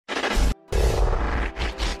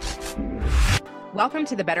Welcome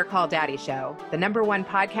to the Better Call Daddy Show, the #1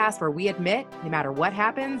 podcast where we admit no matter what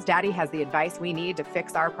happens, Daddy has the advice we need to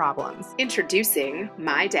fix our problems. Introducing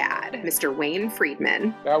my dad, Mr. Wayne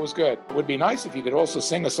Friedman. That was good. It would be nice if you could also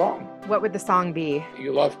sing a song. What would the song be?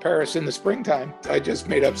 You love Paris in the springtime. I just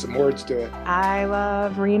made up some words to it. I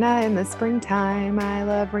love Rena in the springtime. I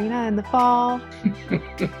love Rena in the fall.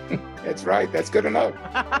 That's right. That's good enough.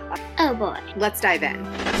 Oh boy. Let's dive in.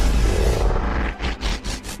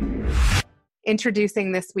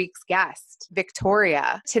 Introducing this week's guest,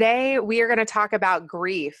 Victoria. Today, we are going to talk about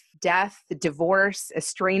grief, death, divorce,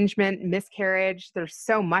 estrangement, miscarriage. There's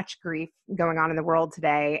so much grief going on in the world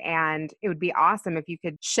today, and it would be awesome if you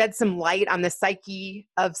could shed some light on the psyche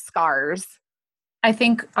of scars. I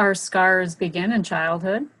think our scars begin in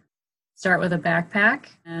childhood. Start with a backpack,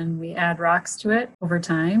 and we add rocks to it over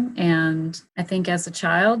time. And I think as a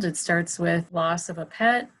child, it starts with loss of a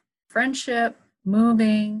pet, friendship,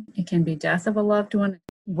 moving. It can be death of a loved one.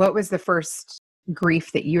 What was the first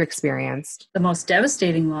grief that you experienced? The most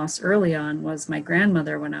devastating loss early on was my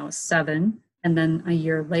grandmother when I was 7. And then a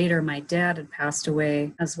year later, my dad had passed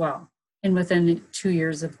away as well. And within 2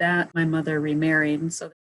 years of that, my mother remarried. And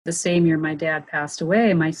so the same year my dad passed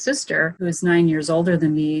away, my sister, who is 9 years older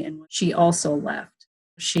than me, and she also left.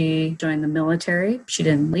 She joined the military. She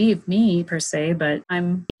didn't leave me per se, but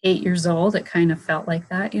I'm 8 years old. It kind of felt like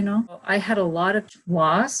that, you know. I had a lot of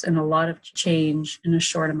loss and a lot of change in a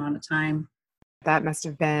short amount of time. That must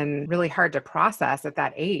have been really hard to process at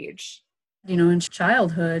that age. You know, in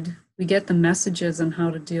childhood, we get the messages on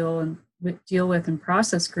how to deal with and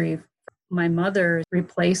process grief. My mother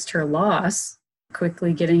replaced her loss,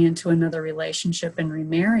 quickly getting into another relationship and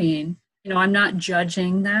remarrying. You know, I'm not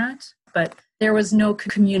judging that, but there was no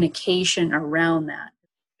communication around that.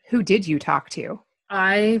 Who did you talk to?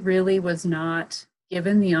 I really was not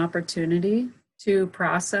given the opportunity to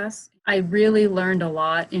process. I really learned a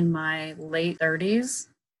lot in my late 30s.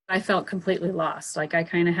 I felt completely lost. Like I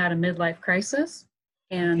kind of had a midlife crisis.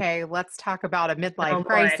 And okay, let's talk about a midlife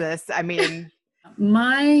crisis. I mean,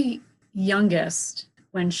 my youngest,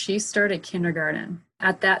 when she started kindergarten,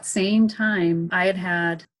 at that same time, I had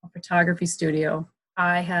had a photography studio.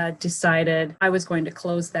 I had decided I was going to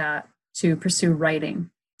close that to pursue writing.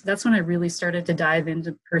 That's when I really started to dive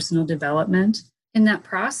into personal development. In that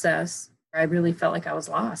process, I really felt like I was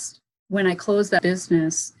lost. When I closed that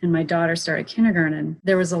business and my daughter started kindergarten,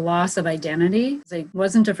 there was a loss of identity. I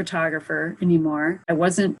wasn't a photographer anymore. I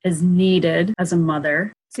wasn't as needed as a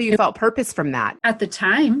mother. So you felt purpose from that? At the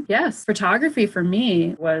time, yes. Photography for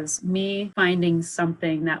me was me finding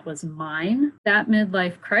something that was mine. That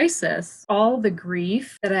midlife crisis, all the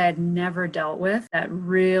grief that I had never dealt with, that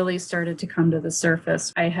really started to come to the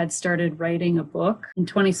surface. I had started writing a book. In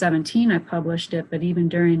 2017, I published it, but even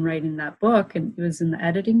during writing that book, and it was in the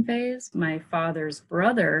editing phase, my father's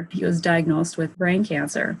brother, he was diagnosed with brain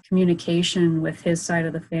cancer. Communication with his side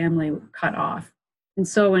of the family cut off. And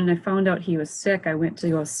so when I found out he was sick, I went to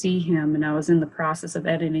go see him, and I was in the process of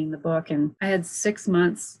editing the book, and I had 6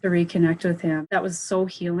 months to reconnect with him. That was so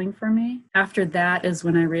healing for me. After that is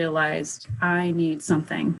when I realized I need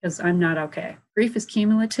something because I'm not okay. Grief is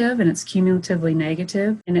cumulative, and it's cumulatively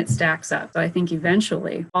negative, and it stacks up. So I think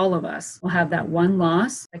eventually all of us will have that one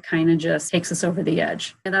loss that kind of just takes us over the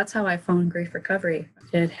edge. And that's how I found grief recovery.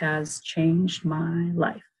 It has changed my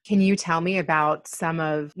life. Can you tell me about some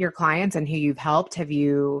of your clients and who you've helped? Have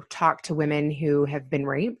you talked to women who have been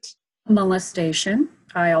raped? Molestation.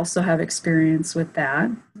 I also have experience with that.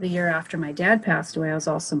 The year after my dad passed away, I was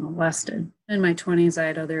also molested. In my 20s, I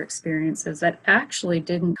had other experiences that actually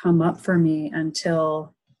didn't come up for me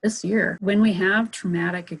until this year. When we have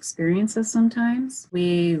traumatic experiences sometimes,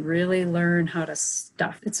 we really learn how to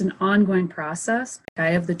stuff. It's an ongoing process. I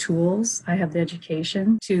have the tools, I have the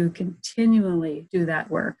education to continually do that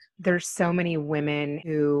work. There's so many women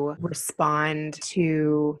who respond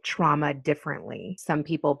to trauma differently. Some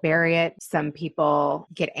people bury it, some people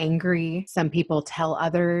get angry, some people tell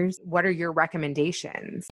others. What are your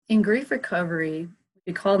recommendations? In grief recovery,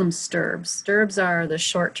 we call them STIRBs. STIRBs are the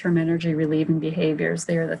short-term energy relieving behaviors.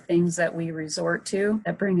 They are the things that we resort to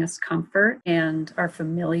that bring us comfort and are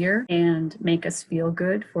familiar and make us feel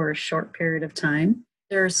good for a short period of time.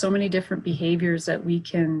 There are so many different behaviors that we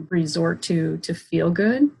can resort to feel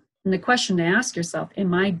good. And the question to ask yourself,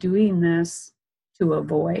 am I doing this to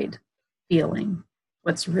avoid feeling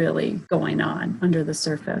what's really going on under the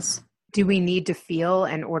surface? Do we need to feel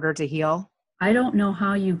in order to heal? I don't know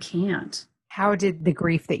how you can't. How did the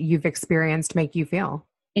grief that you've experienced make you feel?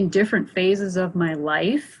 In different phases of my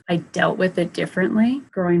life, I dealt with it differently.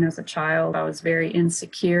 Growing as a child, I was very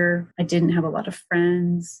insecure. I didn't have a lot of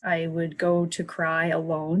friends. I would go to cry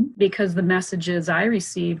alone because the messages I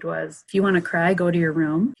received was, if you want to cry, go to your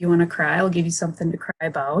room. If you want to cry, I'll give you something to cry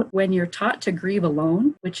about. When you're taught to grieve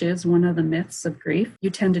alone, which is one of the myths of grief, you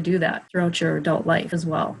tend to do that throughout your adult life as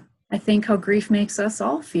well. I think how grief makes us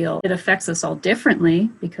all feel. It affects us all differently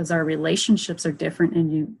because our relationships are different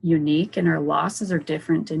and unique, and our losses are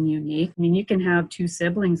different and unique. I mean, you can have two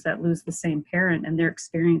siblings that lose the same parent and their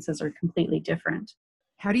experiences are completely different.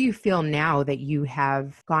 How do you feel now that you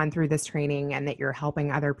have gone through this training and that you're helping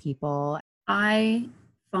other people? I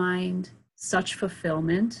find such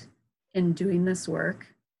fulfillment in doing this work.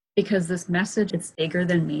 Because this message, it's bigger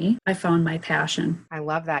than me. I found my passion. I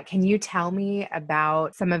love that. Can you tell me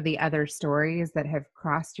about some of the other stories that have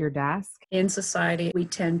crossed your desk? In society, we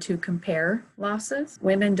tend to compare losses.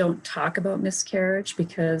 Women don't talk about miscarriage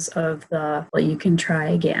because of well, you can try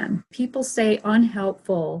again. People say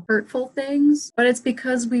unhelpful, hurtful things, but it's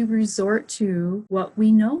because we resort to what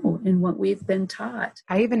we know and what we've been taught.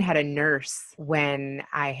 I even had a nurse when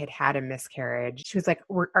I had a miscarriage. She was like,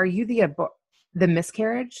 are you the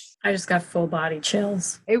miscarriage? I just got full body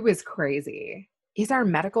chills. It was crazy. Is our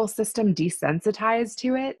medical system desensitized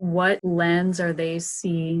to it? What lens are they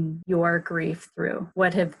seeing your grief through?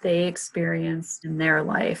 What have they experienced in their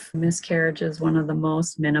life? Miscarriage is one of the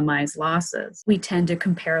most minimized losses. We tend to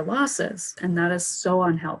compare losses, and that is so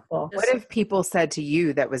unhelpful. What if people said to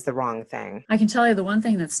you that was the wrong thing? I can tell you the one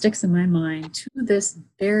thing that sticks in my mind to this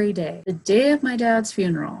very day, the day of my dad's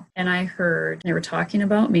funeral, and I heard they were talking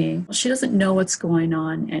about me. Well, she doesn't know what's going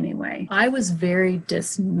on anyway. I was very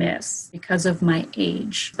dismissed because of my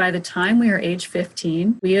age. By the time we are age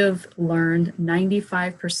 15, we have learned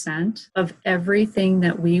 95% of everything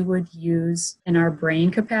that we would use in our brain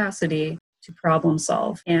capacity to problem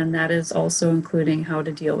solve. And that is also including how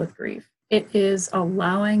to deal with grief. It is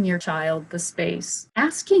allowing your child the space,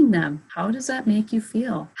 asking them, how does that make you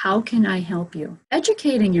feel? How can I help you?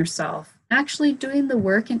 Educating yourself, actually doing the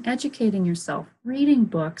work and educating yourself, reading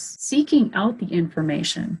books, seeking out the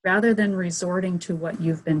information rather than resorting to what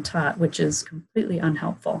you've been taught, which is completely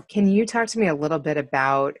unhelpful. Can you talk to me a little bit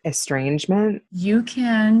about estrangement? You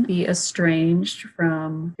can be estranged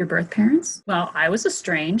from your birth parents. Well, I was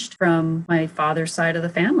estranged from my father's side of the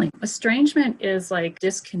family. Estrangement is like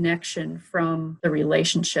disconnection from the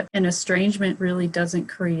relationship. And estrangement really doesn't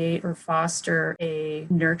create or foster a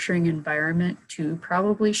nurturing environment to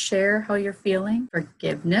probably share how you're feeling.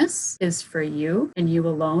 Forgiveness is for you and you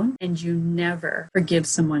alone, and you never forgive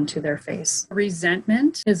someone to their face.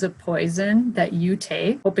 Resentment is a poison that you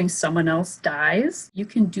take, hoping someone else dies. You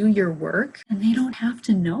can do your work and they don't have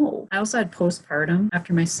to know. I also had postpartum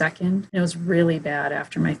after my second. It was really bad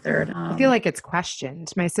after my third. I feel like it's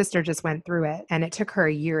questioned. My sister just went through it and it took her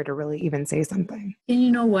a year to really even say something. And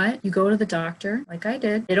you know what? You go to the doctor, like I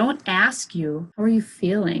did. They don't ask you, how are you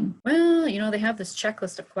feeling? Well, they have this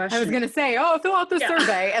checklist of questions. I was going to say, fill out the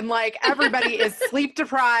survey. And like everybody is sleep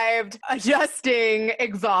deprived, adjusting,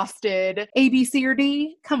 exhausted, A, B, C, or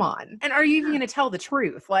D. Come on. And are you even going to tell the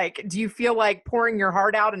truth? Like, do you feel like pouring your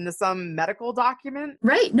heart out into some medical document?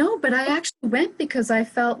 Right. No, but I actually went because I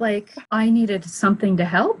felt like I needed something to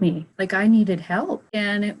help me. Like I needed help.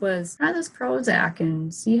 And it was, try this Prozac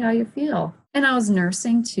and see how you feel. And I was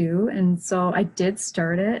nursing too. And so I did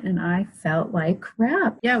start it and I felt like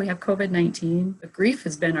crap. Yeah, we have COVID-19. But grief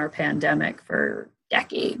has been our pandemic for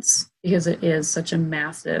decades because it is such a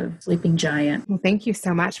massive sleeping giant. Well, thank you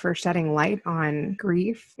so much for shedding light on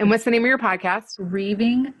grief. And what's the name of your podcast?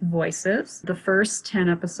 Grieving Voices. The first 10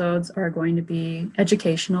 episodes are going to be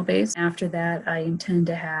educational based. After that, I intend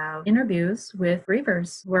to have interviews with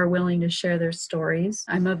grievers who are willing to share their stories.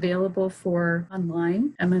 I'm available for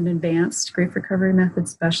online. I'm an advanced grief recovery method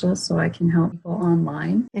specialist, so I can help people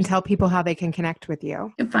online. And tell people how they can connect with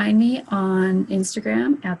you. You can find me on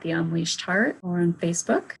Instagram at The Unleashed Heart or on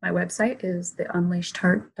Facebook. My website is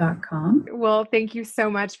theunleashedheart.com. Well, thank you so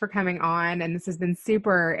much for coming on. And this has been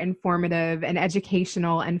super informative and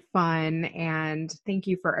educational and fun. And thank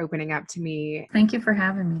you for opening up to me. Thank you for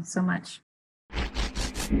having me so much.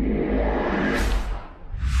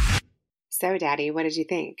 So, Daddy, what did you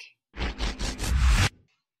think?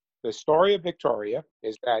 The story of Victoria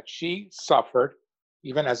is that she suffered,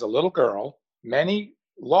 even as a little girl, many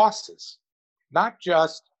losses, not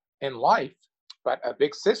just in life, but a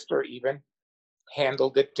big sister even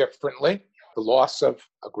handled it differently. The loss of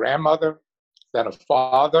a grandmother, then a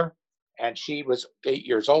father, and she was 8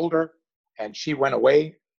 years older, and she went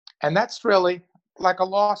away. And that's really like a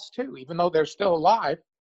loss too. Even though they're still alive,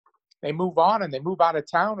 they move on and they move out of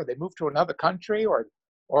town, or they move to another country, or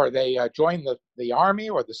or they join the army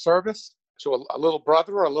or the service to a little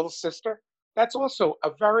brother or a little sister. That's also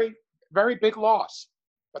a very, very big loss.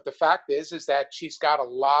 But the fact is that she's got a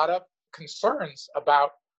lot of concerns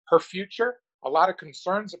about her future, a lot of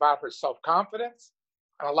concerns about her self-confidence,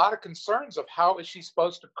 and a lot of concerns of how is she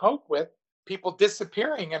supposed to cope with people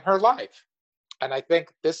disappearing in her life. And I think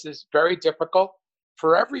this is very difficult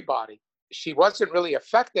for everybody. She wasn't really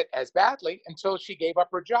affected as badly until she gave up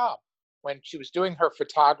her job. When she was doing her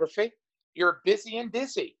photography, you're busy and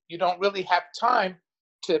dizzy. You don't really have time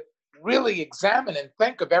to really examine and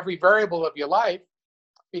think of every variable of your life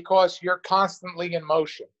because you're constantly in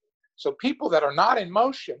motion. So people that are not in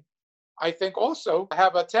motion, I think also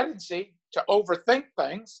have a tendency to overthink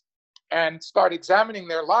things and start examining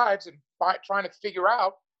their lives and trying to figure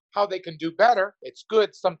out how they can do better. It's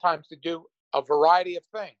good sometimes to do a variety of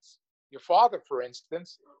things. Your father, for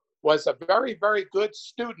instance, was a very, very good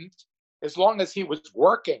student as long as he was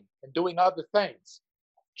working and doing other things.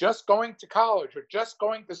 Just going to college or just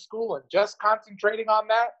going to school and just concentrating on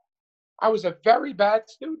that, I was a very bad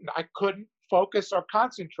student. I couldn't focus or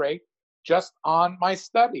concentrate just on my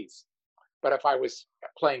studies. But if I was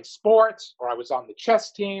playing sports, or I was on the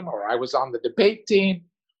chess team, or I was on the debate team,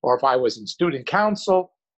 or if I was in student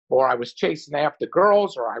council, or I was chasing after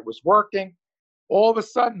girls, or I was working, all of a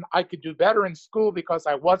sudden I could do better in school because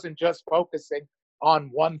I wasn't just focusing on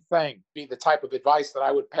one thing. Be the type of advice that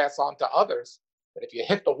I would pass on to others. That if you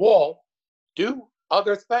hit the wall, do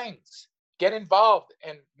other things. Get involved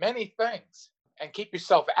in many things and keep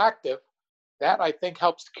yourself active. That, I think,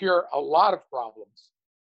 helps cure a lot of problems.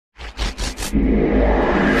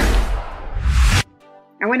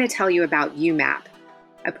 I want to tell you about UMAP,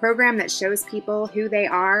 a program that shows people who they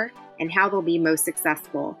are and how they'll be most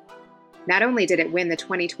successful. Not only did it win the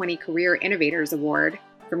 2020 Career Innovators Award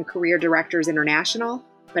from Career Directors International,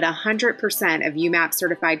 but 100% of UMAP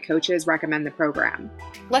certified coaches recommend the program.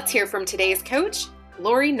 Let's hear from today's coach,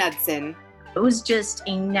 Lori Knudsen. It was just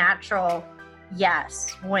a natural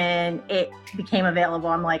yes when it became available.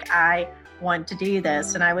 I'm like, I want to do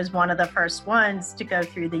this. And I was one of the first ones to go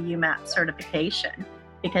through the UMAP certification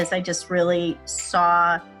because I just really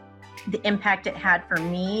saw the impact it had for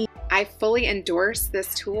me. I fully endorse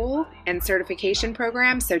this tool and certification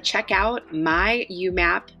program, so check out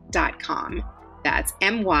myumap.com. That's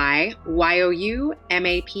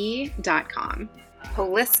MYYOUMAP.com.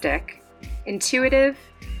 Holistic, intuitive,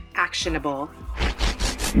 actionable.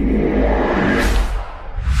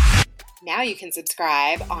 Now you can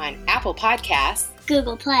subscribe on Apple Podcasts,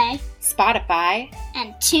 Google Play, Spotify,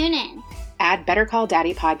 and TuneIn. Add Better Call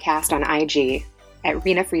Daddy podcast on IG at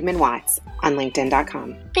Rena Friedman Watts on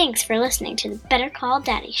LinkedIn.com. Thanks for listening to the Better Call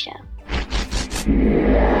Daddy Show.